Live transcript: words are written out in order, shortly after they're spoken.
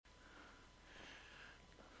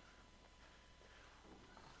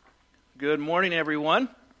Good morning, everyone.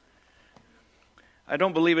 I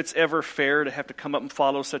don't believe it's ever fair to have to come up and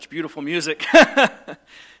follow such beautiful music.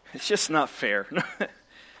 It's just not fair.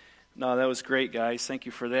 No, that was great, guys. Thank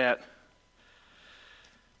you for that.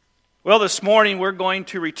 Well, this morning we're going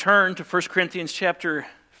to return to 1 Corinthians chapter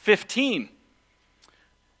 15.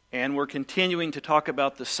 And we're continuing to talk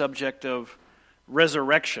about the subject of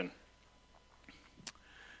resurrection.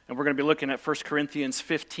 And we're going to be looking at 1 Corinthians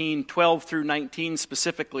 15, 12 through 19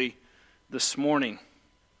 specifically this morning.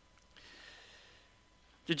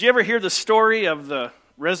 Did you ever hear the story of the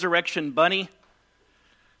resurrection bunny?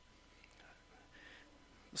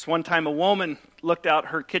 This one time a woman looked out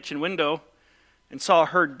her kitchen window and saw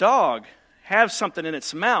her dog have something in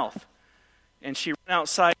its mouth. And she ran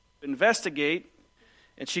outside to investigate,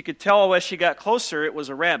 and she could tell as she got closer it was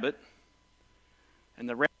a rabbit. And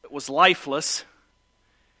the rabbit was lifeless.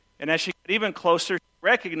 And as she got even closer, she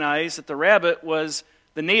recognized that the rabbit was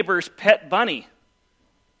the neighbor's pet bunny.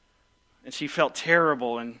 And she felt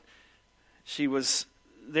terrible, and she was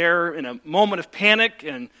there in a moment of panic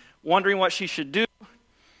and wondering what she should do.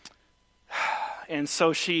 And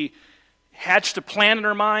so she hatched a plan in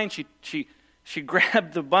her mind. She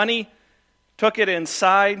grabbed the bunny, took it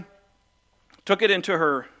inside, took it into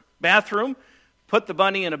her bathroom, put the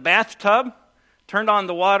bunny in a bathtub, turned on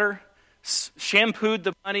the water, shampooed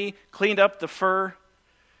the bunny, cleaned up the fur,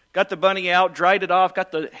 got the bunny out, dried it off,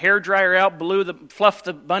 got the hair dryer out, fluffed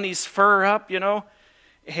the bunny's fur up,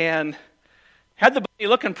 and had the bunny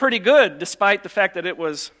looking pretty good despite the fact that it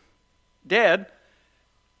was dead.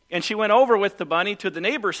 And she went over with the bunny to the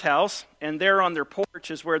neighbor's house, and there on their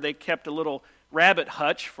porch is where they kept a little rabbit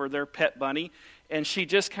hutch for their pet bunny. And she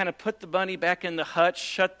just kind of put the bunny back in the hutch,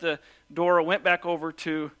 shut the door, went back over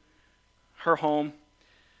to her home,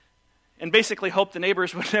 and basically hoped the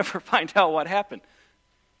neighbors would never find out what happened.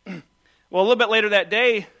 Well, a little bit later that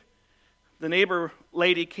day, the neighbor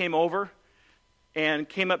lady came over and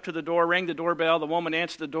came up to the door, rang the doorbell. The woman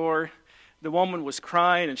answered the door. The woman was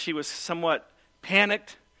crying, and she was somewhat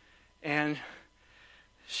panicked. And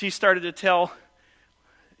she started to tell,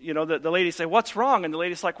 the lady said, "What's wrong?" And the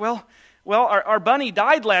lady's like, well, our bunny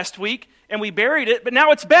died last week, and we buried it, but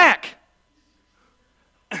now it's back.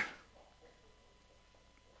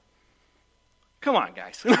 Come on,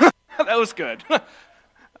 guys. That was good.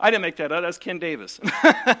 I didn't make that up. That was Ken Davis.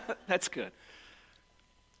 That's good.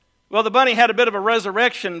 Well, the bunny had a bit of a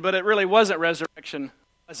resurrection, but it really wasn't resurrection,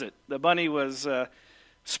 was it? The bunny was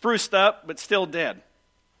spruced up, but still dead.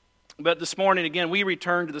 But this morning, again, we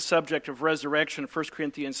return to the subject of resurrection, 1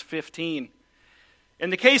 Corinthians 15. In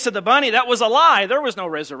the case of the bunny, that was a lie. There was no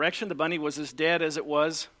resurrection. The bunny was as dead as it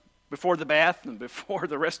was before the bath and before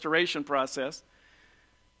the restoration process.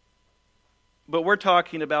 But we're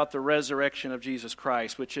talking about the resurrection of Jesus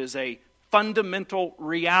Christ, which is a fundamental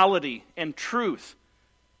reality and truth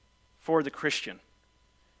for the Christian.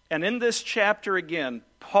 And in this chapter again,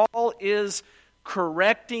 Paul is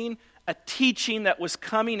correcting a teaching that was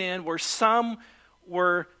coming in where some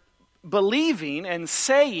were believing and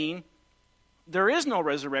saying there is no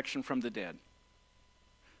resurrection from the dead.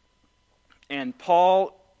 And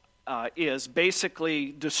Paul is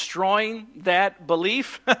basically destroying that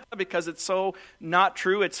belief because it's so not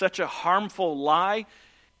true. It's such a harmful lie.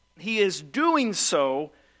 He is doing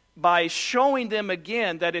so by showing them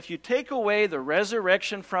again that if you take away the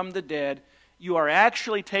resurrection from the dead, you are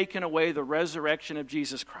actually taking away the resurrection of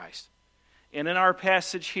Jesus Christ. And in our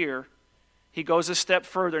passage here, he goes a step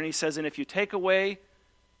further and he says, and if you take away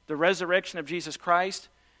the resurrection of Jesus Christ,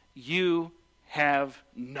 you have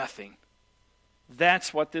nothing.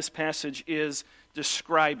 That's what this passage is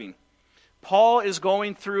describing. Paul is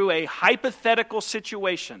going through a hypothetical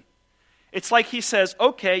situation. It's like he says,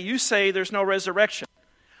 okay, you say there's no resurrection.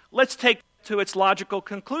 Let's take it to its logical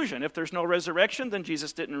conclusion. If there's no resurrection, then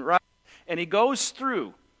Jesus didn't rise. And he goes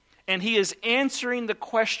through, and he is answering the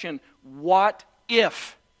question, what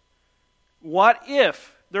if? What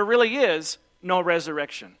if there really is no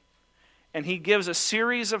resurrection? And he gives a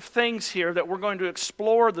series of things here that we're going to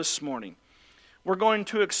explore this morning. We're going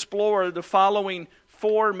to explore the following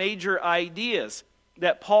four major ideas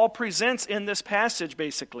that Paul presents in this passage,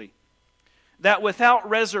 basically. That without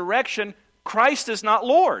resurrection, Christ is not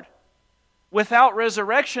Lord. Without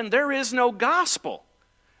resurrection, there is no gospel.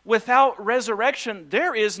 Without resurrection,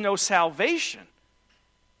 there is no salvation.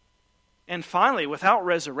 And finally, without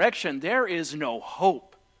resurrection, there is no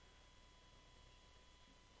hope.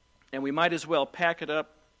 And we might as well pack it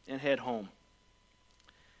up and head home.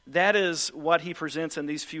 That is what he presents in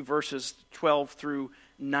these few verses 12 through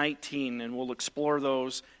 19, and we'll explore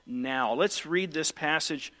those now. Let's read this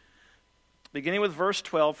passage beginning with verse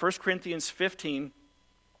 12, 1 Corinthians 15.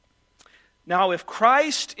 Now, if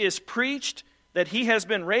Christ is preached that he has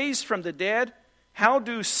been raised from the dead, how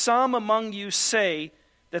do some among you say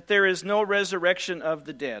that there is no resurrection of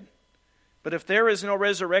the dead? But if there is no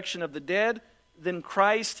resurrection of the dead, then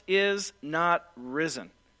Christ is not risen.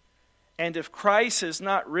 And if Christ is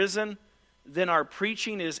not risen, then our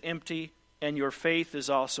preaching is empty, and your faith is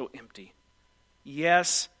also empty.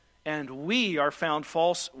 Yes, and we are found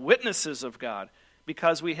false witnesses of God,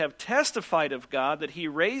 because we have testified of God that he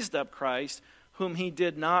raised up Christ, whom he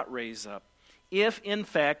did not raise up, if in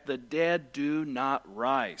fact the dead do not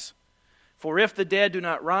rise. For if the dead do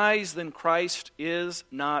not rise, then Christ is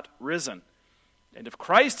not risen. And if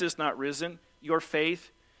Christ is not risen, your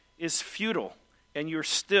faith is futile, and you're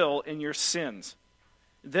still in your sins.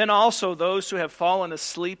 Then also those who have fallen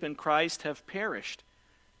asleep in Christ have perished.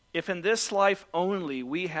 If in this life only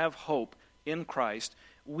we have hope in Christ,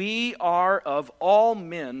 we are of all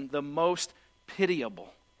men the most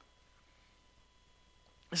pitiable.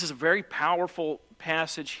 This is a very powerful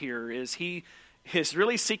passage here, as he is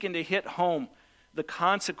really seeking to hit home the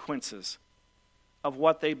consequences of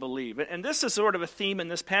what they believe. And this is sort of a theme in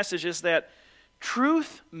this passage, is that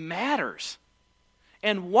truth matters.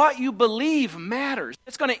 And what you believe matters.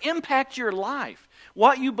 It's going to impact your life.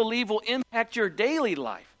 What you believe will impact your daily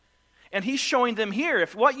life. And he's showing them here,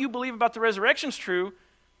 if what you believe about the resurrection is true,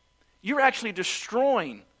 you're actually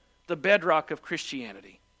destroying the bedrock of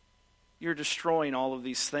Christianity. You're destroying all of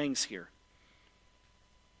these things here.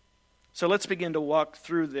 So let's begin to walk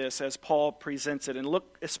through this as Paul presents it, and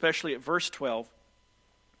look especially at verse 12.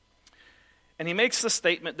 And he makes the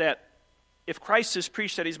statement that if Christ is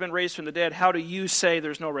preached that he's been raised from the dead, how do you say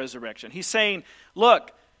there's no resurrection? He's saying,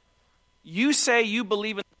 look, you say you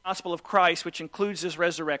believe in the gospel of Christ, which includes his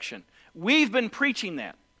resurrection. We've been preaching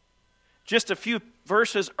that. Just a few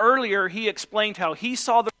verses earlier, he explained how he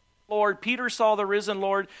saw the Lord, Peter saw the risen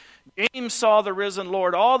Lord, James saw the risen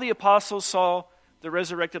Lord, all the apostles saw the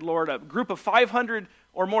resurrected Lord. A group of 500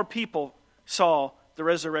 or more people saw the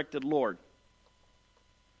resurrected Lord.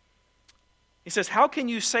 He says, how can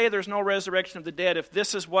you say there's no resurrection of the dead if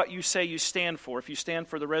this is what you say you stand for? If you stand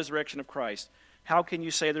for the resurrection of Christ, how can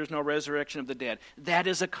you say there's no resurrection of the dead? That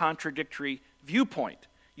is a contradictory viewpoint.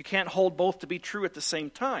 You can't hold both to be true at the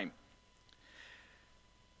same time.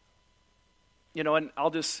 You know, and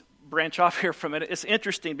I'll just branch off here for a minute. It's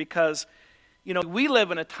interesting because, you know, we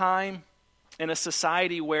live in a time, in a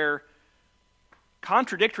society where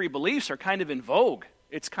contradictory beliefs are kind of in vogue.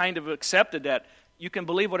 It's kind of accepted that you can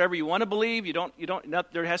believe whatever you want to believe.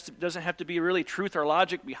 Doesn't have to be really truth or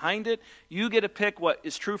logic behind it. You get to pick what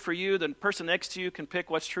is true for you. The person next to you can pick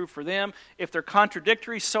what's true for them. If they're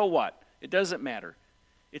contradictory, so what? It doesn't matter.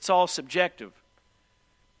 It's all subjective.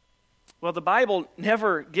 Well, the Bible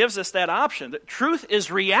never gives us that option. That truth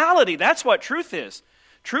is reality. That's what truth is.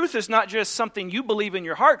 Truth is not just something you believe in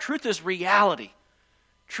your heart. Truth is reality.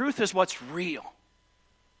 Truth is what's real.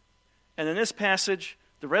 And in this passage,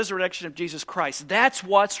 the resurrection of Jesus Christ, that's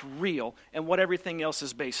what's real and what everything else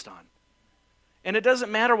is based on. And it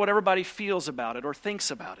doesn't matter what everybody feels about it or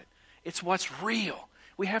thinks about it. It's what's real.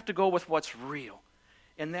 We have to go with what's real.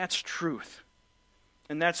 And that's truth.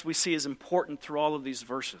 And that's we see is important through all of these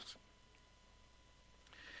verses.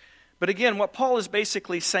 But again, what Paul is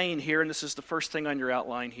basically saying here, and this is the first thing on your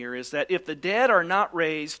outline here, is that if the dead are not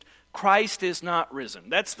raised, Christ is not risen.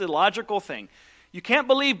 That's the logical thing. You can't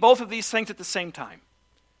believe both of these things at the same time.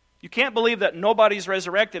 You can't believe that nobody's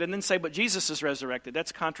resurrected and then say, but Jesus is resurrected.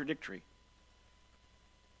 That's contradictory.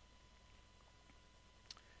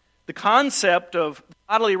 The concept of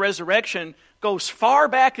bodily resurrection goes far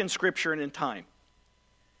back in Scripture and in time.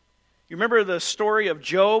 You remember the story of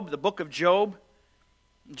Job, the book of Job?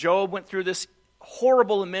 Job went through this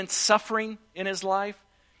horrible, immense suffering in his life,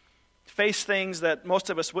 faced things that most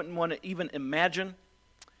of us wouldn't want to even imagine.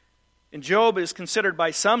 And Job is considered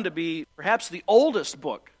by some to be perhaps the oldest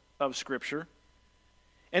book of Scripture.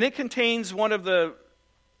 And it contains one of the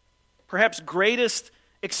perhaps greatest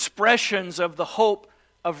expressions of the hope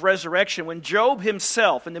of resurrection. When Job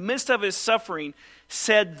himself, in the midst of his suffering,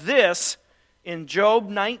 said this in Job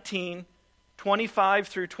 19, 25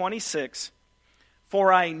 through 26,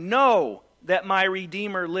 "For I know that my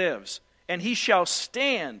Redeemer lives, and he shall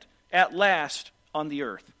stand at last on the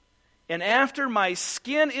earth. And after my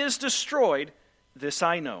skin is destroyed, this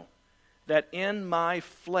I know, that in my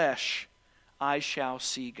flesh I shall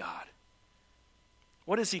see God."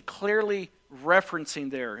 What is he clearly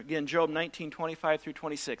referencing there? Again, Job 19, 25 through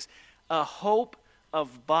 26. A hope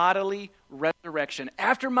of bodily resurrection.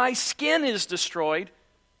 After my skin is destroyed,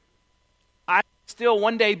 I still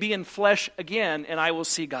one day be in flesh again, and I will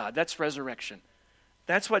see God. That's resurrection.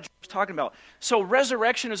 That's what John's talking about. So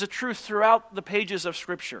resurrection is a truth throughout the pages of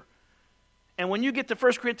Scripture. And when you get to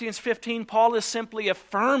 1 Corinthians 15, Paul is simply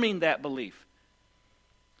affirming that belief.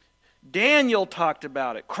 Daniel talked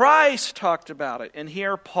about it. Christ talked about it. And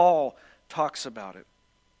here Paul talks about it.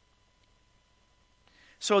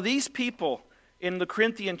 So these people in the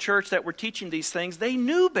Corinthian church that were teaching these things, they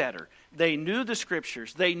knew better. They knew the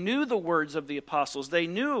Scriptures. They knew the words of the apostles. They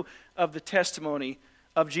knew of the testimony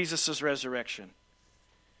of Jesus' resurrection.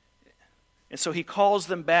 And so he calls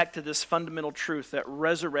them back to this fundamental truth that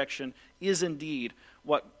resurrection is indeed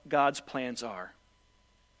what God's plans are.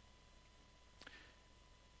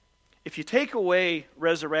 If you take away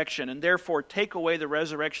resurrection, and therefore take away the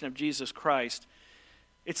resurrection of Jesus Christ,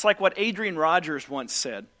 it's like what Adrian Rogers once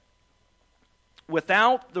said.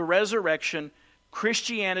 Without the resurrection,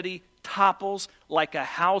 Christianity topples like a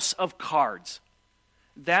house of cards.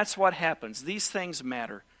 That's what happens. These things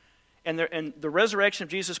matter. And the resurrection of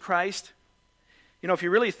Jesus Christ, if you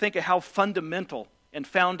really think of how fundamental and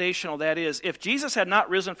foundational that is, if Jesus had not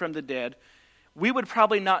risen from the dead, we would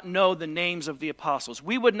probably not know the names of the apostles.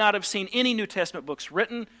 We would not have seen any New Testament books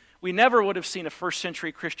written. We never would have seen a first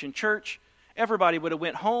century Christian church. Everybody would have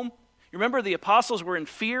went home. You remember the apostles were in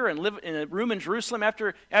fear and lived in a room in Jerusalem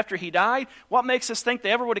after he died? What makes us think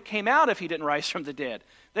they ever would have came out if he didn't rise from the dead?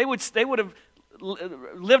 They would have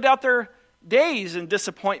lived out their days in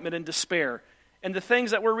disappointment and despair. And the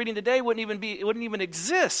things that we're reading today wouldn't even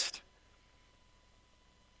exist.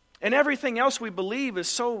 And everything else we believe is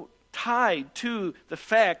so tied to the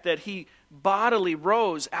fact that he bodily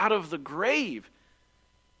rose out of the grave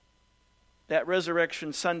that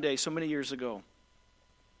resurrection Sunday so many years ago.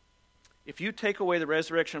 If you take away the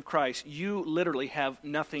resurrection of Christ, you literally have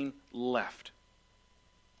nothing left.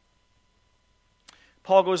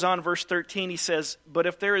 Paul goes on, verse 13, he says, "But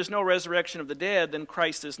if there is no resurrection of the dead, then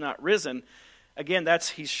Christ is not risen." Again,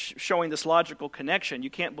 he's showing this logical connection. You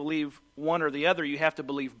can't believe one or the other, you have to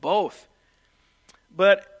believe both.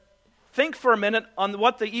 But think for a minute on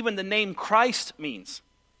what even the name Christ means.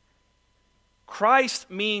 Christ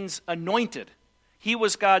means anointed. He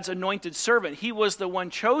was God's anointed servant. He was the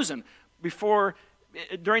one chosen you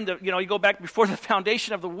go back before the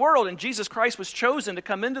foundation of the world, and Jesus Christ was chosen to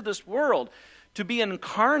come into this world, to be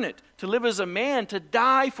incarnate, to live as a man, to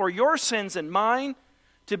die for your sins and mine,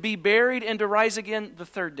 to be buried and to rise again the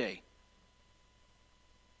third day.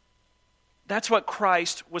 That's what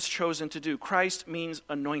Christ was chosen to do. Christ means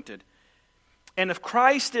anointed. And if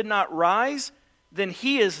Christ did not rise, then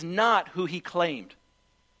he is not who he claimed.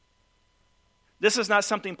 This is not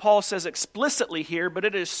something Paul says explicitly here, but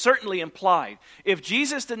it is certainly implied. If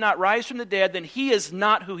Jesus did not rise from the dead, then he is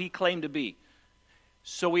not who he claimed to be.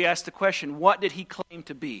 So we ask the question, what did he claim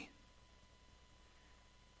to be?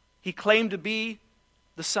 He claimed to be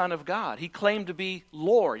the Son of God. He claimed to be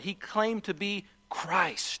Lord. He claimed to be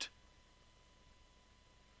Christ.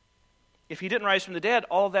 If he didn't rise from the dead,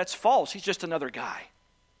 all of that's false. He's just another guy.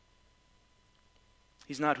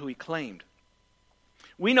 He's not who he claimed.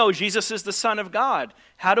 We know Jesus is the Son of God.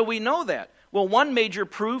 How do we know that? Well, the major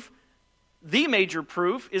proof,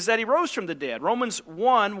 is that he rose from the dead. Romans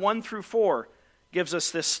 1 through 4 gives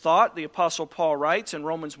us this thought. The Apostle Paul writes in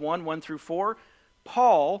Romans 1 through 4,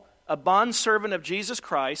 Paul, a bondservant of Jesus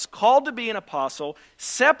Christ, called to be an apostle,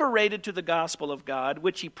 separated to the gospel of God,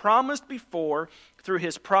 which he promised before through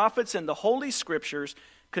his prophets in the Holy Scriptures,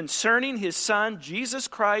 concerning his Son, Jesus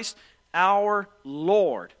Christ, our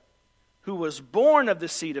Lord, who was born of the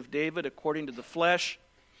seed of David according to the flesh.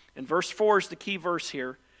 And verse 4 is the key verse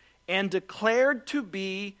here. And declared to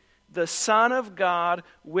be the Son of God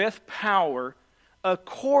with power,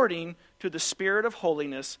 according to the Spirit of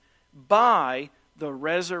holiness, by the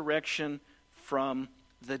resurrection from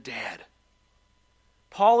the dead.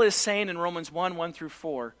 Paul is saying in Romans 1 through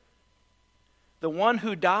 4, the one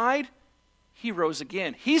who died, he rose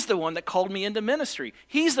again. He's the one that called me into ministry.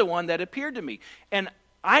 He's the one that appeared to me. And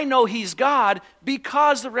I know he's God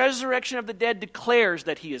because the resurrection of the dead declares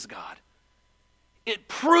that he is God. It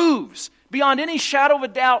proves beyond any shadow of a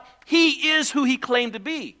doubt he is who he claimed to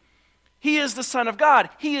be. He is the Son of God.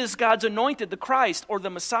 He is God's anointed, the Christ or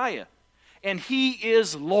the Messiah. And he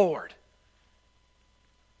is Lord.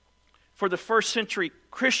 For the first century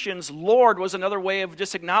Christians, Lord was another way of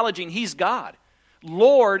just acknowledging he's God.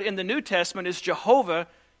 Lord in the New Testament is Jehovah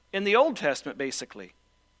in the Old Testament, basically.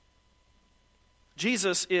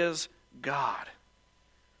 Jesus is God.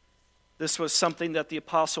 This was something that the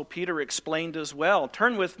Apostle Peter explained as well.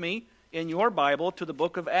 Turn with me in your Bible to the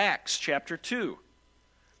book of Acts, chapter 2.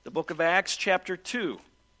 The book of Acts, chapter 2.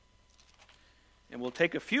 And we'll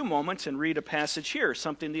take a few moments and read a passage here,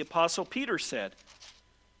 something the Apostle Peter said.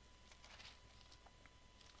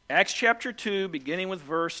 Acts chapter 2, beginning with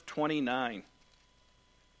verse 29.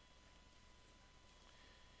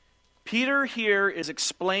 Peter here is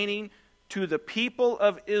explaining to the people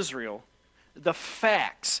of Israel the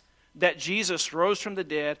facts that Jesus rose from the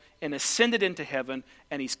dead and ascended into heaven,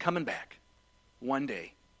 and he's coming back one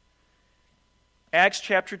day. Acts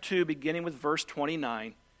chapter 2, beginning with verse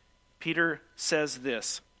 29, Peter says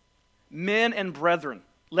this, "Men and brethren,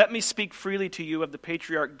 let me speak freely to you of the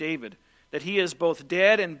patriarch David, that he is both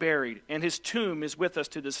dead and buried, and his tomb is with us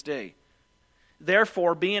to this day.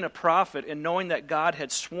 Therefore, being a prophet, and knowing that God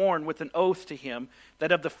had sworn with an oath to him,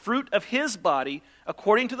 that of the fruit of his body,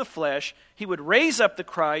 according to the flesh, he would raise up the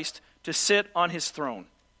Christ to sit on his throne."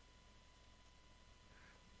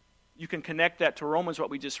 You can connect that to Romans, what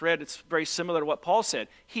we just read. It's very similar to what Paul said.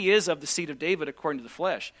 He is of the seed of David according to the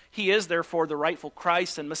flesh. He is, therefore, the rightful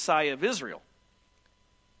Christ and Messiah of Israel.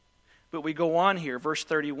 But we go on here, verse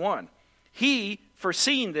 31. He,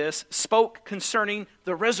 foreseeing this, spoke concerning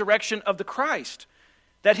the resurrection of the Christ,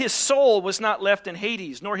 that his soul was not left in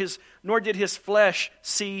Hades, nor did his flesh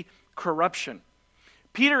see corruption.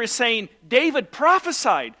 Peter is saying David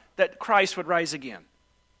prophesied that Christ would rise again.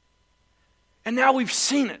 And now we've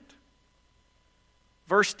seen it.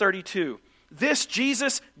 Verse 32. This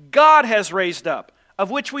Jesus God has raised up,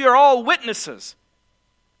 of which we are all witnesses.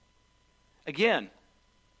 Again,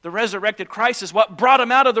 the resurrected Christ is what brought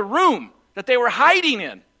them out of the room that they were hiding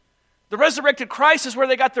in. The resurrected Christ is where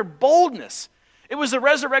they got their boldness. It was the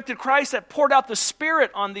resurrected Christ that poured out the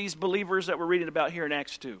Spirit on these believers that we're reading about here in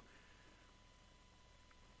Acts 2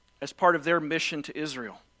 as part of their mission to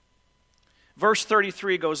Israel. Verse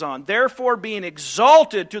 33 goes on, "Therefore, being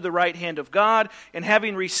exalted to the right hand of God, and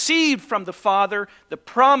having received from the Father the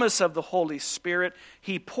promise of the Holy Spirit,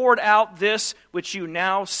 he poured out this which you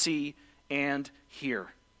now see and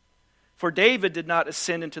hear. For David did not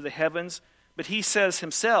ascend into the heavens, but he says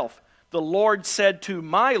himself, 'The Lord said to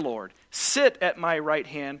my Lord, sit at my right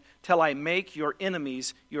hand till I make your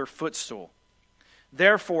enemies your footstool.'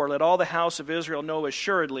 Therefore, let all the house of Israel know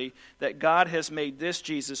assuredly that God has made this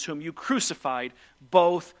Jesus, whom you crucified,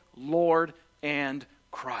 both Lord and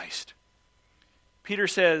Christ." Peter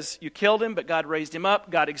says, you killed him, but God raised him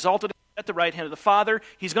up. God exalted him at the right hand of the Father.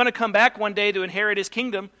 He's going to come back one day to inherit his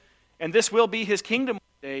kingdom, and this will be his kingdom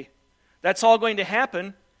one day. That's all going to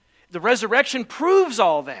happen. The resurrection proves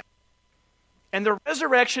all that. And the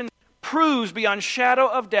resurrection proves beyond shadow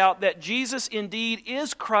of doubt that Jesus indeed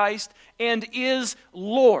is Christ and is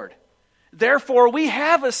Lord. Therefore, we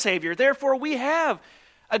have a Savior. Therefore, we have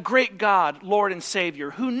a great God, Lord and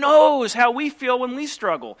Savior, who knows how we feel when we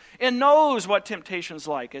struggle and knows what temptation's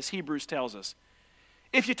like, as Hebrews tells us.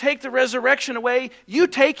 If you take the resurrection away, you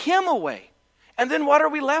take him away. And then what are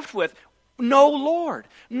we left with? No Lord,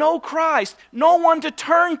 no Christ, no one to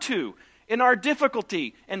turn to in our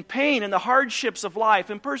difficulty and pain and the hardships of life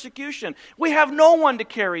and persecution. We have no one to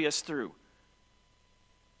carry us through.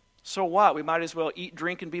 So what? We might as well eat,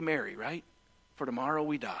 drink, and be merry, right? For tomorrow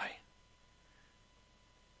we die.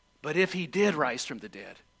 But if he did rise from the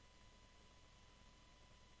dead,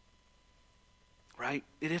 right?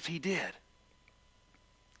 And if he did,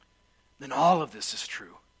 then all of this is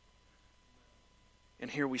true. And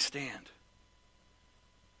here we stand.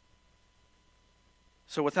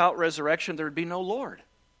 So without resurrection, there would be no Lord.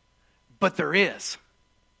 But there is.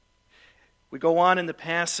 We go on in the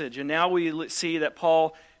passage, and now we see that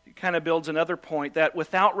Paul kind of builds another point, that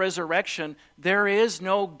without resurrection, there is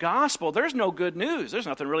no gospel. There's no good news. There's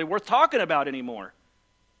nothing really worth talking about anymore.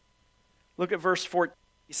 Look at verse 14.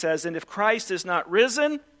 He says, "And if Christ is not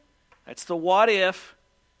risen," that's the what if,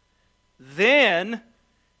 "then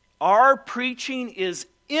our preaching is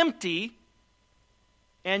empty,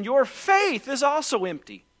 and your faith is also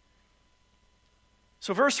empty."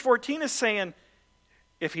 So verse 14 is saying,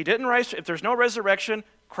 if he didn't rise, if there's no resurrection,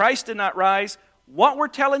 Christ did not rise, what we're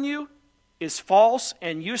telling you is false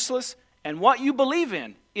and useless, and what you believe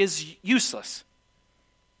in is useless.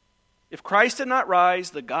 If Christ did not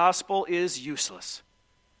rise, the gospel is useless.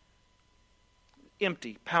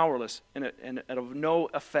 Empty, powerless, and of no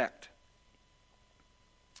effect.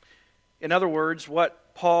 In other words, what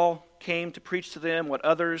Paul came to preach to them, what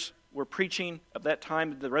others were preaching of that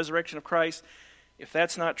time, the resurrection of Christ, if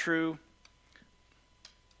that's not true,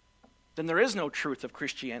 then there is no truth of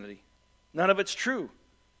Christianity. None of it's true.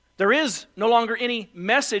 There is no longer any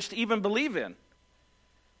message to even believe in.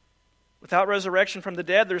 Without resurrection from the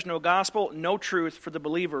dead, there's no gospel, no truth for the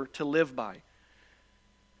believer to live by.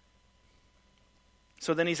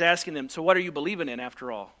 So then he's asking them, so what are you believing in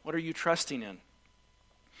after all? What are you trusting in?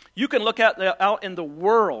 You can look out in the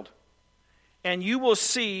world, and you will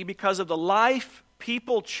see, because of the life,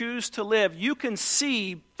 people choose to live, you can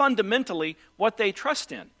see fundamentally what they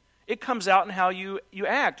trust in. It comes out in how you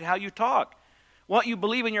act, how you talk. What you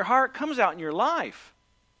believe in your heart comes out in your life.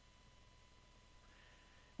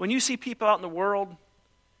 When you see people out in the world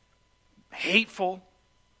hateful,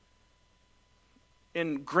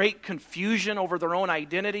 in great confusion over their own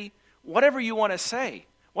identity, whatever you want to say,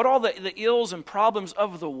 what all the ills and problems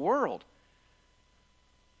of the world,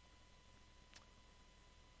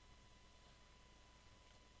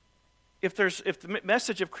 if the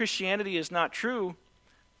message of Christianity is not true,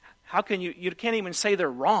 how can you can't even say they're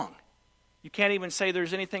wrong. You can't even say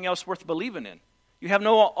there's anything else worth believing in. You have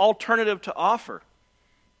no alternative to offer.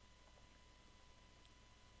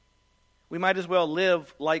 We might as well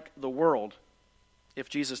live like the world if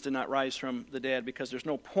Jesus did not rise from the dead, because there's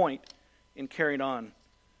no point in carrying on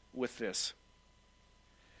with this.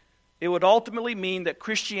 It would ultimately mean that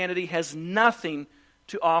Christianity has nothing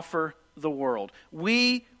to offer the world.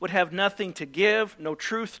 We would have nothing to give, no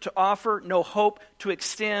truth to offer, no hope to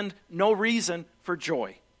extend, no reason for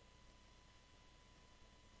joy.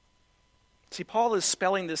 See, Paul is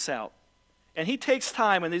spelling this out. And he takes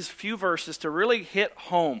time in these few verses to really hit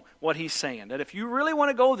home what he's saying. That if you really want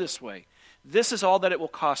to go this way, this is all that it will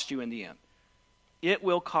cost you in the end. It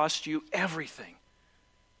will cost you everything.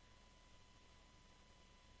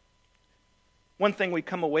 One thing we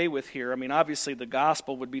come away with here, obviously the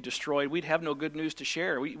gospel would be destroyed. We'd have no good news to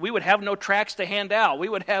share. We would have no tracts to hand out. We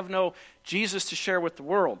would have no Jesus to share with the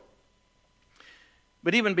world.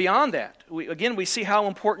 But even beyond that, we see how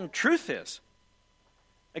important truth is.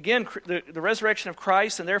 Again, the resurrection of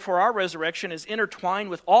Christ, and therefore our resurrection, is intertwined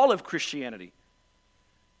with all of Christianity.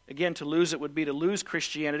 Again, to lose it would be to lose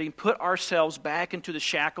Christianity and put ourselves back into the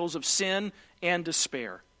shackles of sin and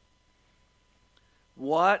despair.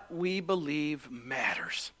 What we believe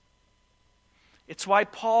matters. It's why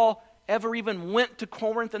Paul ever even went to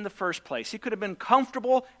Corinth in the first place. He could have been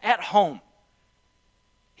comfortable at home.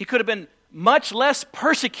 He could have been much less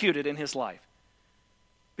persecuted in his life,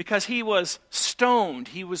 because he was stoned,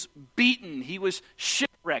 he was beaten, he was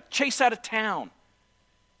shipwrecked, chased out of town.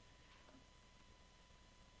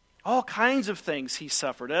 All kinds of things he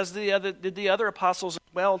suffered, as did the other apostles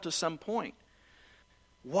as well to some point.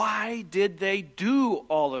 Why did they do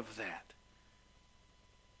all of that?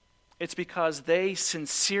 It's because they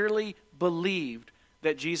sincerely believed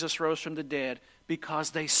that Jesus rose from the dead,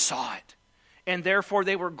 because they saw it. And therefore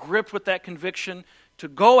they were gripped with that conviction to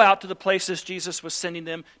go out to the places Jesus was sending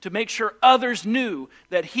them, to make sure others knew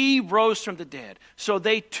that he rose from the dead, so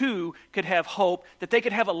they too could have hope, that they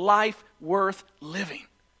could have a life worth living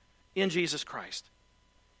in Jesus Christ.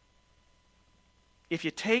 If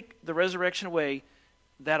you take the resurrection away,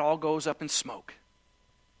 that all goes up in smoke.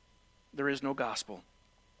 There is no gospel.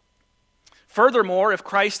 Furthermore, if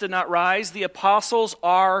Christ did not rise, the apostles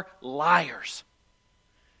are liars.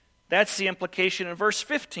 That's the implication in verse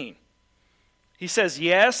 15. He says,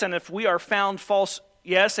 yes, and we are found false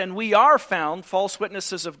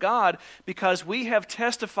witnesses of God, because we have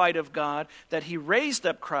testified of God that he raised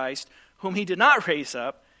up Christ, whom he did not raise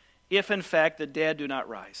up, if in fact the dead do not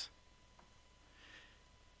rise.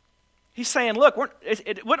 He's saying, look,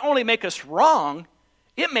 it wouldn't only make us wrong,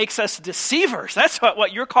 it makes us deceivers. That's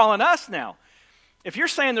what you're calling us now. If you're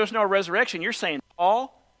saying there's no resurrection, you're saying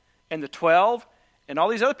Paul and the 12 and all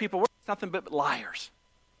these other people were nothing but liars.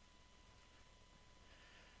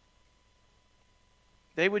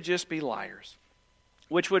 They would just be liars.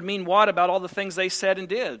 Which would mean what about all the things they said and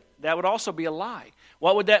did? That would also be a lie.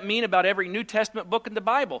 What would that mean about every New Testament book in the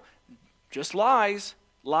Bible? Just lies.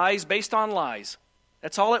 Lies based on lies.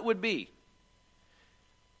 That's all it would be.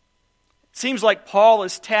 It seems like Paul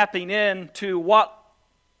is tapping into what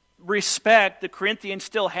respect the Corinthians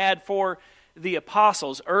still had for the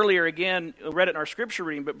apostles. Earlier, again, I read it in our scripture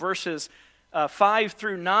reading, but verses 5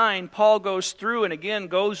 through 9, Paul goes through and again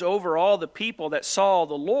goes over all the people that saw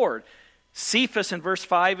the Lord. Cephas in verse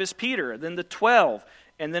 5 is Peter, then the 12,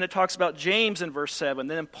 and then it talks about James in verse 7.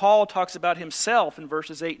 Then Paul talks about himself in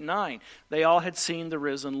verses 8 and 9. They all had seen the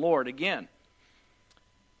risen Lord. Again,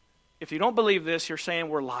 if you don't believe this, you're saying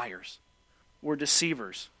we're liars. We're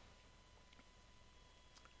deceivers.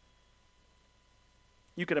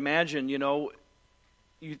 You could imagine,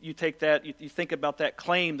 you take that, you think about that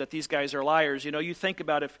claim that these guys are liars. You think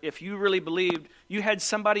about if you really believed, you had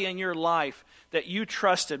somebody in your life that you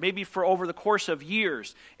trusted, maybe for over the course of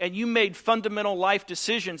years, and you made fundamental life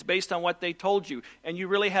decisions based on what they told you, and you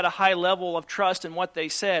really had a high level of trust in what they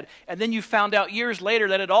said, and then you found out years later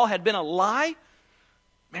that it all had been a lie.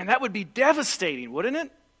 Man, that would be devastating, wouldn't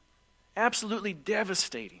it? Absolutely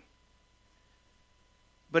devastating.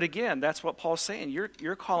 But again, that's what Paul's saying.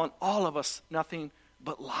 You're calling all of us nothing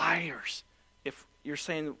but liars. If you're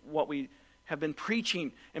saying what we have been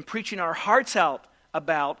preaching and preaching our hearts out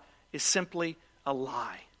about is simply a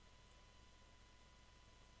lie.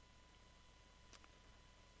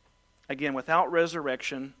 Again, without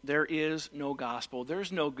resurrection, there is no gospel.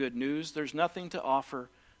 There's no good news. There's nothing to offer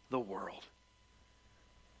the world.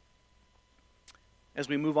 As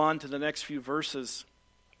we move on to the next few verses,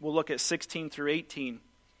 we'll look at 16 through 18.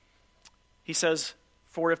 He says,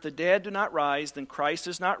 "For if the dead do not rise, then Christ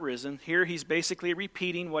is not risen." Here he's basically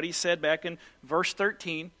repeating what he said back in verse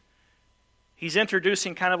 13. He's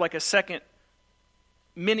introducing kind of like a second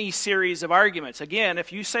mini-series of arguments. Again,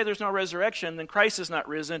 if you say there's no resurrection, then Christ is not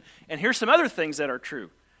risen. And here's some other things that are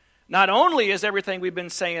true. Not only is everything we've been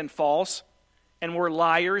saying false, and we're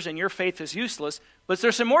liars, and your faith is useless, but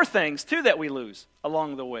there's some more things, too, that we lose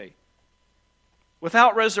along the way.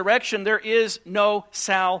 Without resurrection, there is no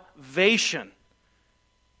salvation.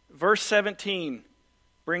 Verse 17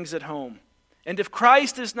 brings it home. "And if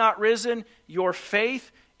Christ is not risen, your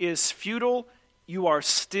faith is futile. You are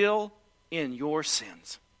still in your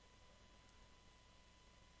sins."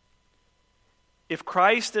 If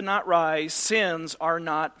Christ did not rise, sins are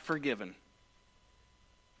not forgiven.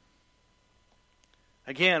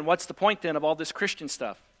 Again, what's the point then of all this Christian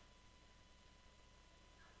stuff?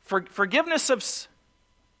 Forgiveness of sins.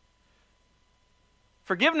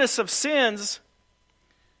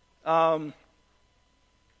 Lost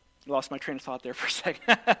my train of thought there for a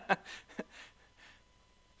second.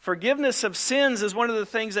 Forgiveness of sins is one of the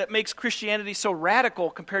things that makes Christianity so radical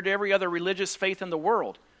compared to every other religious faith in the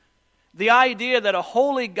world. The idea that a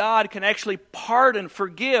holy God can actually pardon,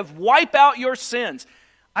 forgive, wipe out your sins.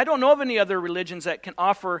 I don't know of any other religions that can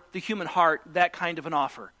offer the human heart that kind of an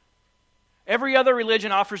offer. Every other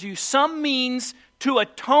religion offers you some means to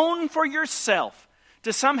atone for yourself,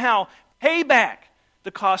 to somehow pay back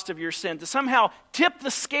the cost of your sin, to somehow tip the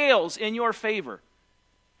scales in your favor.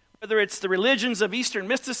 Whether it's the religions of Eastern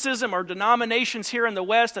mysticism or denominations here in the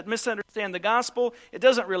West that misunderstand the gospel, it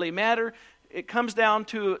doesn't really matter. It comes down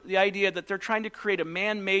to the idea that they're trying to create a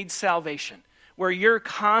man-made salvation, where you're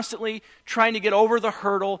constantly trying to get over the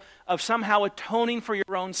hurdle of somehow atoning for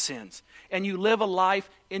your own sins. And you live a life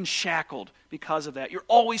enshackled because of that. You're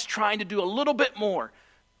always trying to do a little bit more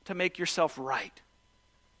to make yourself right.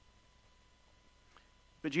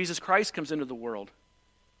 But Jesus Christ comes into the world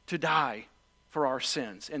to die for our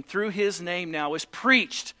sins. And through his name now is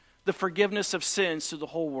preached the forgiveness of sins to the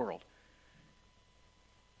whole world.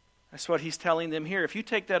 That's what he's telling them here. If you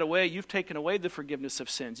take that away, you've taken away the forgiveness of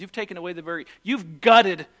sins. You've taken away you've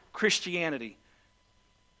gutted Christianity.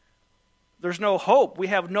 There's no hope. We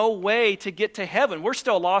have no way to get to heaven. We're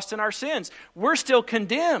still lost in our sins. We're still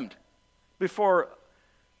condemned before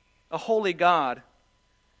a holy God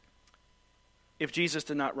if Jesus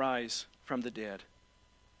did not rise from the dead.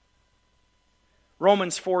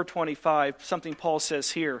 Romans 4:25, something Paul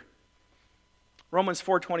says here. Romans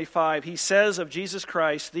 4:25, he says of Jesus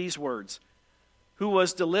Christ these words, "Who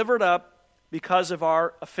was delivered up because of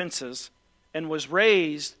our offenses and was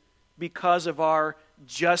raised because of our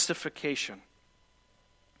justification."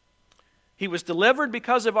 He was delivered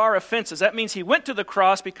because of our offenses. That means he went to the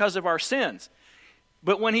cross because of our sins.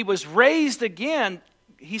 But when he was raised again,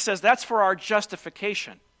 he says that's for our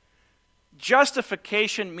justification.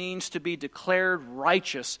 Justification means to be declared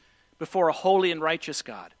righteous before a holy and righteous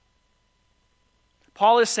God.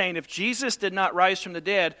 Paul is saying if Jesus did not rise from the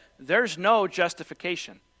dead, there's no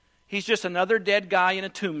justification. He's just another dead guy in a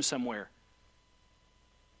tomb somewhere.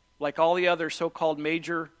 Like all the other so-called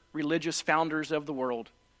major religious founders of the world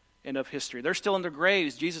and of history. They're still in their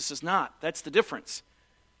graves. Jesus is not. That's the difference.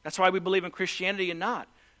 That's why we believe in Christianity and not.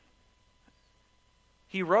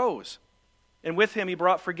 He rose. And with him he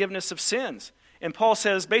brought forgiveness of sins. And Paul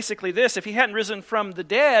says basically this, if he hadn't risen from the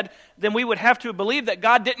dead, then we would have to believe that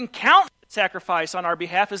God didn't count sacrifice on our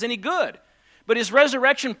behalf as any good. But his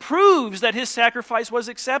resurrection proves that his sacrifice was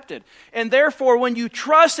accepted. And therefore, when you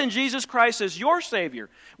trust in Jesus Christ as your Savior,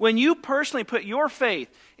 when you personally put your faith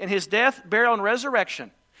in his death, burial, and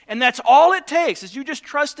resurrection, and that's all it takes, is you just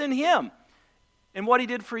trust in him and what he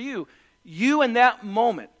did for you, you in that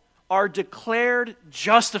moment are declared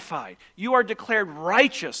justified. You are declared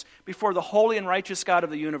righteous before the holy and righteous God of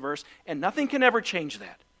the universe, and nothing can ever change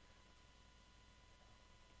that.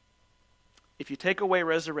 If you take away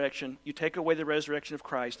resurrection, you take away the resurrection of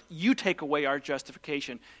Christ, you take away our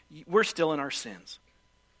justification, we're still in our sins.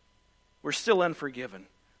 We're still unforgiven.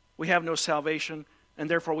 We have no salvation, and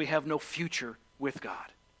therefore we have no future with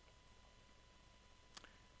God.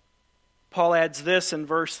 Paul adds this in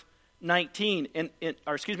verse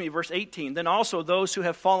verse 18, then also those who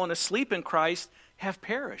have fallen asleep in Christ have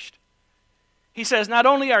perished. He says, not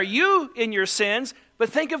only are you in your sins, but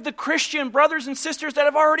think of the Christian brothers and sisters that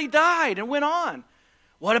have already died and went on.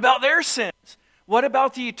 What about their sins? What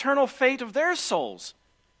about the eternal fate of their souls?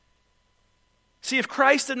 See, if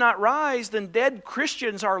Christ did not rise, then dead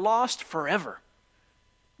Christians are lost forever.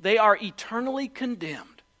 They are eternally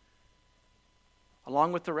condemned,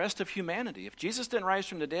 along with the rest of humanity. If Jesus didn't rise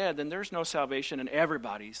from the dead, then there's no salvation, and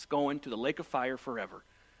everybody's going to the lake of fire forever.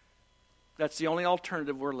 That's the only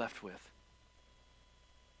alternative we're left with.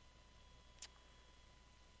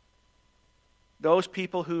 Those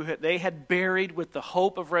people who they had buried with the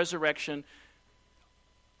hope of resurrection,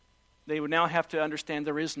 they would now have to understand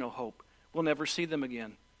there is no hope. We'll never see them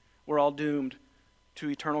again. We're all doomed to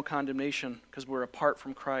eternal condemnation because we're apart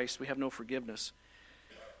from Christ. We have no forgiveness.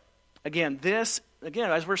 Again, as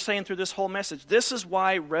we're saying through this whole message, this is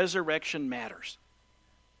why resurrection matters.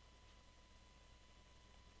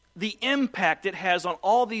 The impact it has on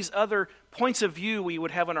all these other points of view we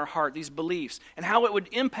would have in our heart, these beliefs, and how it would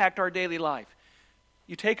impact our daily life.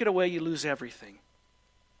 You take it away, you lose everything.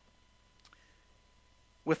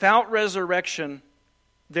 Without resurrection,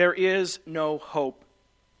 there is no hope.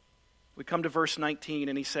 We come to verse 19,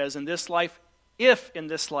 and he says, if in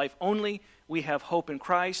this life only we have hope in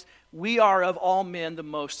Christ, we are of all men the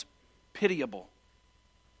most pitiable.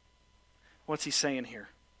 What's he saying here?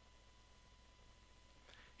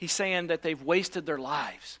 He's saying that they've wasted their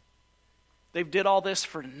lives. They've did all this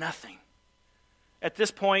for nothing. At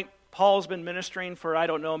this point, Paul's been ministering for,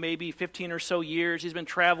 maybe 15 or so years. He's been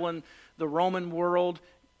traveling the Roman world,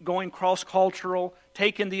 going cross-cultural,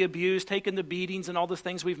 taking the abuse, taking the beatings, and all the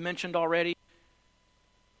things we've mentioned already.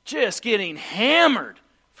 Just getting hammered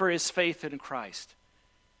for his faith in Christ.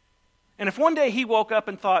 And if one day he woke up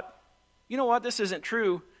and thought, you know what, this isn't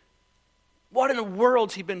true, what in the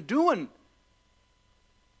world's he been doing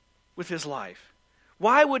with his life?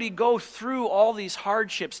 Why would he go through all these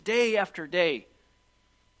hardships day after day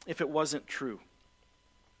if it wasn't true?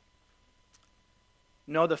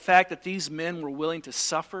 No, the fact that these men were willing to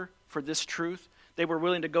suffer for this truth, they were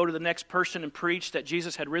willing to go to the next person and preach that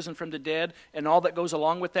Jesus had risen from the dead and all that goes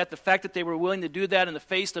along with that, the fact that they were willing to do that in the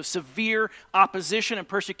face of severe opposition and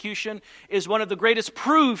persecution is one of the greatest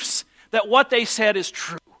proofs that what they said is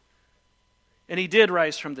true. And he did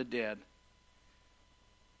rise from the dead.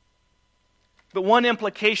 But one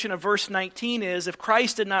implication of verse 19 is, if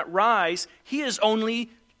Christ did not rise, he is only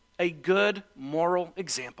a good moral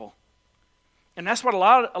example. And that's what a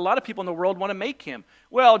lot of people in the world want to make him.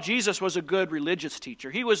 Well, Jesus was a good religious teacher.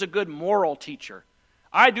 He was a good moral teacher.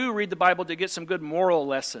 I do read the Bible to get some good moral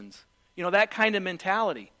lessons. That kind of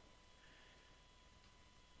mentality.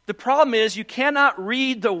 The problem is you cannot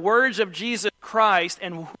read the words of Jesus Christ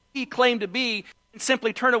and who he claimed to be and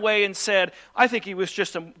simply turn away and said, I think he was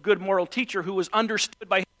just a good moral teacher who was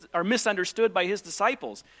misunderstood by his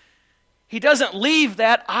disciples. He doesn't leave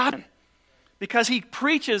that option. Because he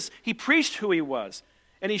preached who he was,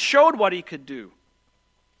 and he showed what he could do.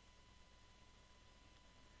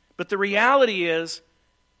 But the reality is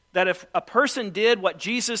that if a person did what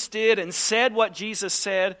Jesus did and said what Jesus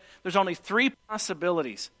said, there's only three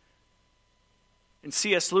possibilities. And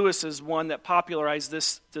C.S. Lewis is one that popularized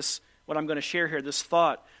this what I'm going to share here, this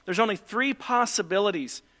thought. There's only three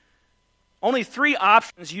possibilities. Only three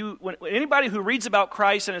options. When anybody who reads about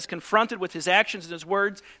Christ and is confronted with his actions and his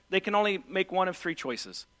words, they can only make one of three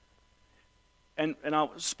choices. And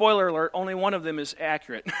spoiler alert, only one of them is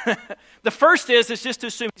accurate. The first is just to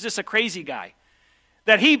assume he's just a crazy guy.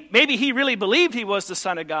 That maybe he really believed he was the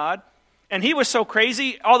Son of God, and he was so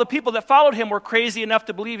crazy, all the people that followed him were crazy enough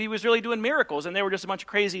to believe he was really doing miracles, and they were just a bunch of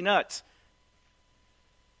crazy nuts.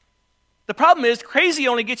 The problem is, crazy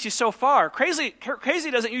only gets you so far. Crazy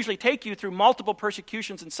doesn't usually take you through multiple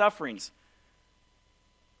persecutions and sufferings.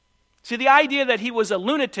 See, the idea that he was a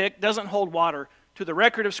lunatic doesn't hold water to the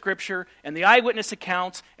record of Scripture and the eyewitness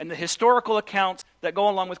accounts and the historical accounts that go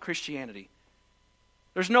along with Christianity.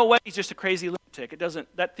 There's no way he's just a crazy lunatic.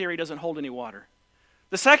 That theory doesn't hold any water.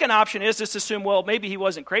 The second option is just to assume, well, maybe he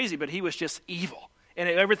wasn't crazy, but he was just evil, and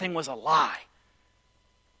everything was a lie.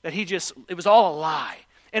 It was all a lie.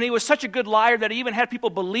 And he was such a good liar that he even had people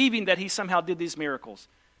believing that he somehow did these miracles.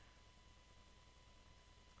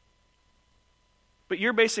 But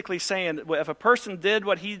you're basically saying that if a person did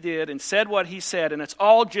what he did and said what he said, and it's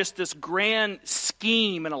all just this grand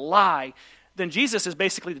scheme and a lie, then Jesus is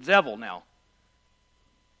basically the devil now.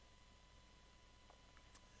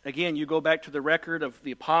 Again, you go back to the record of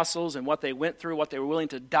the apostles and what they went through, what they were willing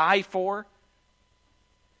to die for.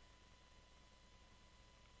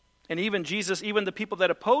 And even the people that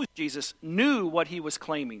opposed Jesus knew what he was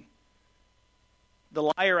claiming.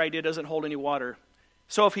 The liar idea doesn't hold any water.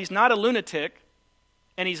 So if he's not a lunatic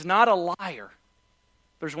and he's not a liar,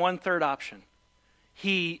 there's one third option.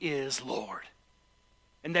 He is Lord.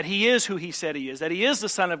 And that he is who he said he is. That he is the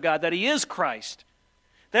Son of God. That he is Christ.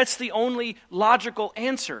 That's the only logical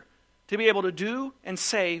answer to be able to do and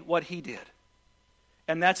say what he did.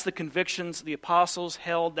 And that's the convictions the apostles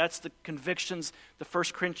held. That's the convictions the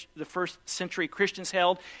first century Christians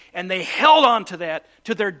held. And they held on to that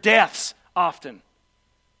to their deaths often.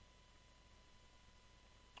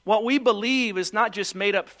 What we believe is not just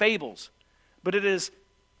made up fables, but it is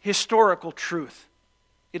historical truth.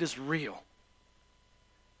 It is real.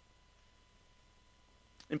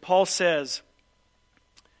 And Paul says,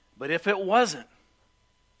 but if it wasn't,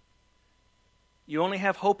 you only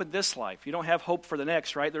have hope in this life. You don't have hope for the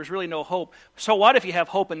next, right? There's really no hope. So what if you have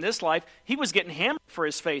hope in this life? He was getting hammered for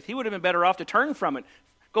his faith. He would have been better off to turn from it.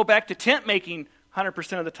 Go back to tent making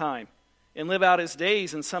 100% of the time and live out his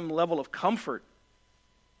days in some level of comfort.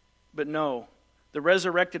 But no, the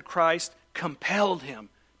resurrected Christ compelled him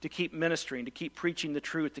to keep ministering, to keep preaching the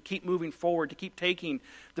truth, to keep moving forward, to keep taking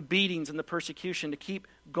the beatings and the persecution, to keep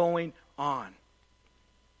going on.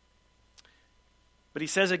 But he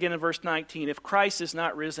says again in verse 19, if Christ is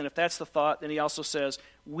not risen, if that's the thought, then he also says,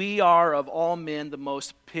 we are of all men the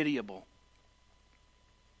most pitiable.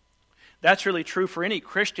 That's really true for any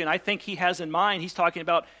Christian. I think he has in mind, he's talking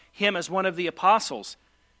about him as one of the apostles.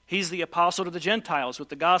 He's the apostle to the Gentiles with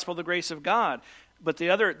the gospel of the grace of God. But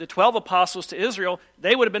the 12 apostles to Israel,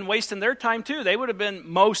 they would have been wasting their time too. They would have been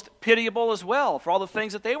most pitiable as well for all the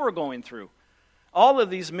things that they were going through. All of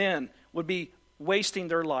these men would be wasting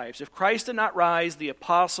their lives. If Christ did not rise, the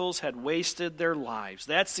apostles had wasted their lives.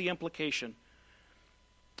 That's the implication.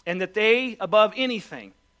 And that they, above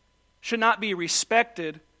anything, should not be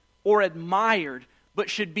respected or admired, but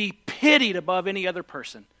should be pitied above any other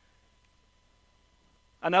person.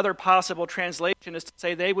 Another possible translation is to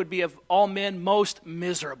say they would be of all men most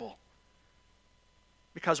miserable.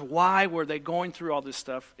 Because why were they going through all this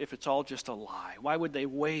stuff if it's all just a lie? Why would they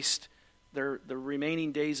waste the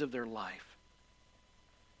remaining days of their life?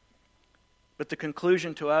 But the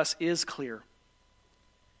conclusion to us is clear.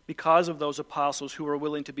 Because of those apostles who were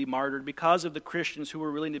willing to be martyred, because of the Christians who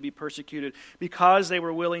were willing to be persecuted, because they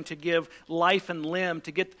were willing to give life and limb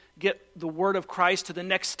to get the word of Christ to the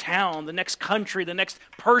next town, the next country, the next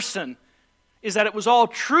person, is that it was all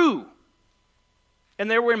true.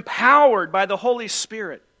 And they were empowered by the Holy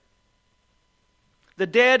Spirit. The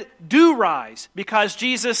dead do rise because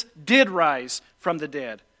Jesus did rise from the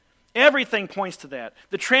dead. Everything points to that.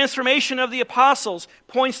 The transformation of the apostles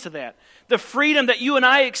points to that. The freedom that you and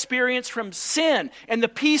I experience from sin and the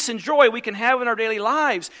peace and joy we can have in our daily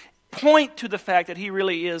lives point to the fact that he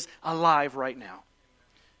really is alive right now.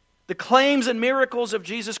 The claims and miracles of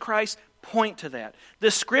Jesus Christ point to that. The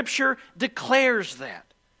Scripture declares that.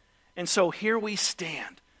 And so here we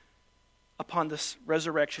stand upon this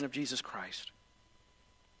resurrection of Jesus Christ.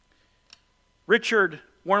 Richard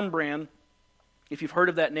Wurmbrand, if you've heard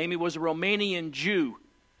of that name, he was a Romanian Jew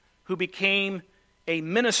who became a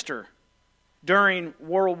minister during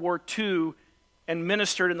World War II and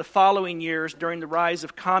ministered in the following years during the rise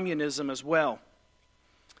of communism as well.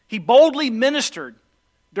 He boldly ministered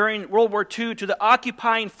during World War II to the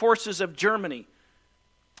occupying forces of Germany,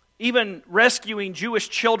 even rescuing Jewish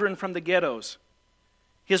children from the ghettos.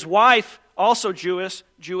 His wife, also Jewish,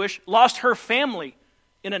 lost her family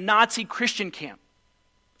in a Nazi Christian camp.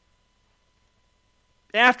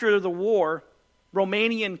 After the war,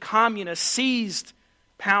 Romanian communists seized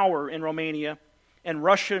power in Romania, and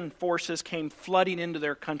Russian forces came flooding into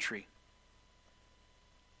their country.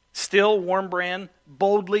 Still, Wurmbrand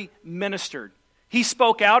boldly ministered. He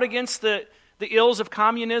spoke out against the ills of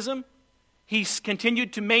communism. He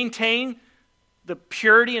continued to maintain the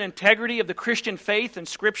purity and integrity of the Christian faith and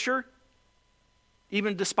Scripture,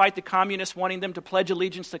 even despite the communists wanting them to pledge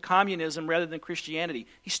allegiance to communism rather than Christianity.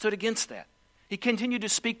 He stood against that. He continued to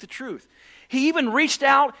speak the truth. He even reached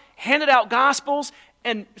out, handed out gospels,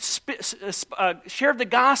 and shared the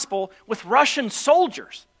gospel with Russian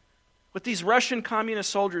soldiers, with these Russian communist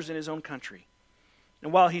soldiers in his own country,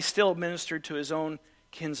 and while he still ministered to his own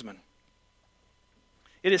kinsmen.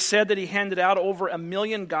 It is said that he handed out over 1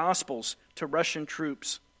 million gospels to Russian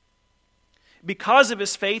troops. Because of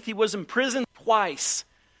his faith, he was imprisoned twice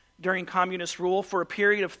during communist rule for a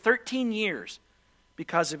period of 13 years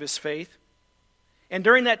because of his faith. And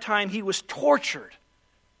during that time, he was tortured,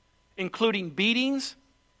 including beatings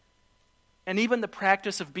and even the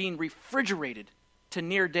practice of being refrigerated to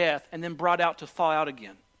near death and then brought out to thaw out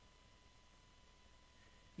again.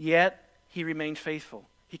 Yet he remained faithful.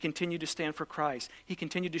 He continued to stand for Christ. He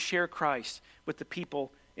continued to share Christ with the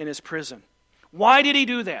people in his prison. Why did he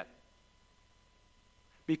do that?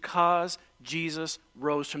 Because Jesus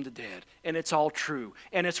rose from the dead. And it's all true.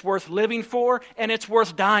 And it's worth living for, and it's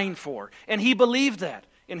worth dying for. And he believed that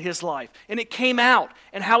in his life. And it came out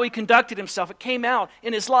in how he conducted himself. It came out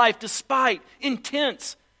in his life despite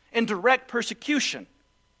intense and direct persecution.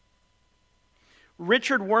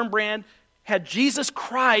 Richard Wurmbrand had Jesus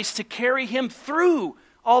Christ to carry him through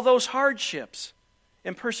all those hardships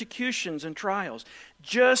and persecutions and trials.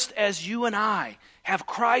 Just as you and I have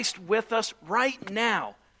Christ with us right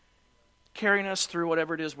now, carrying us through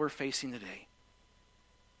whatever it is we're facing today.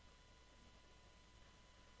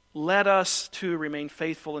 Let us, too, remain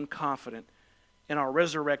faithful and confident in our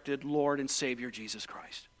resurrected Lord and Savior, Jesus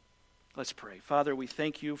Christ. Let's pray. Father, we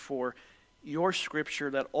thank you for your Scripture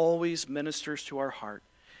that always ministers to our heart.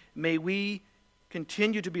 May we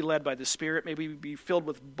continue to be led by the Spirit. May we be filled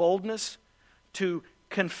with boldness to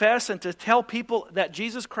confess and to tell people that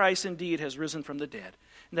Jesus Christ indeed has risen from the dead,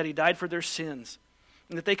 and that he died for their sins,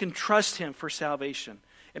 and that they can trust him for salvation.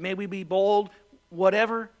 And may we be bold,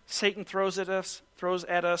 whatever Satan throws at us,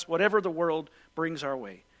 whatever the world brings our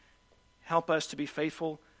way. Help us to be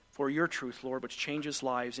faithful for your truth, Lord, which changes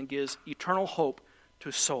lives and gives eternal hope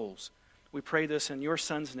to souls. We pray this in your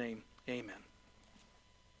Son's name. Amen.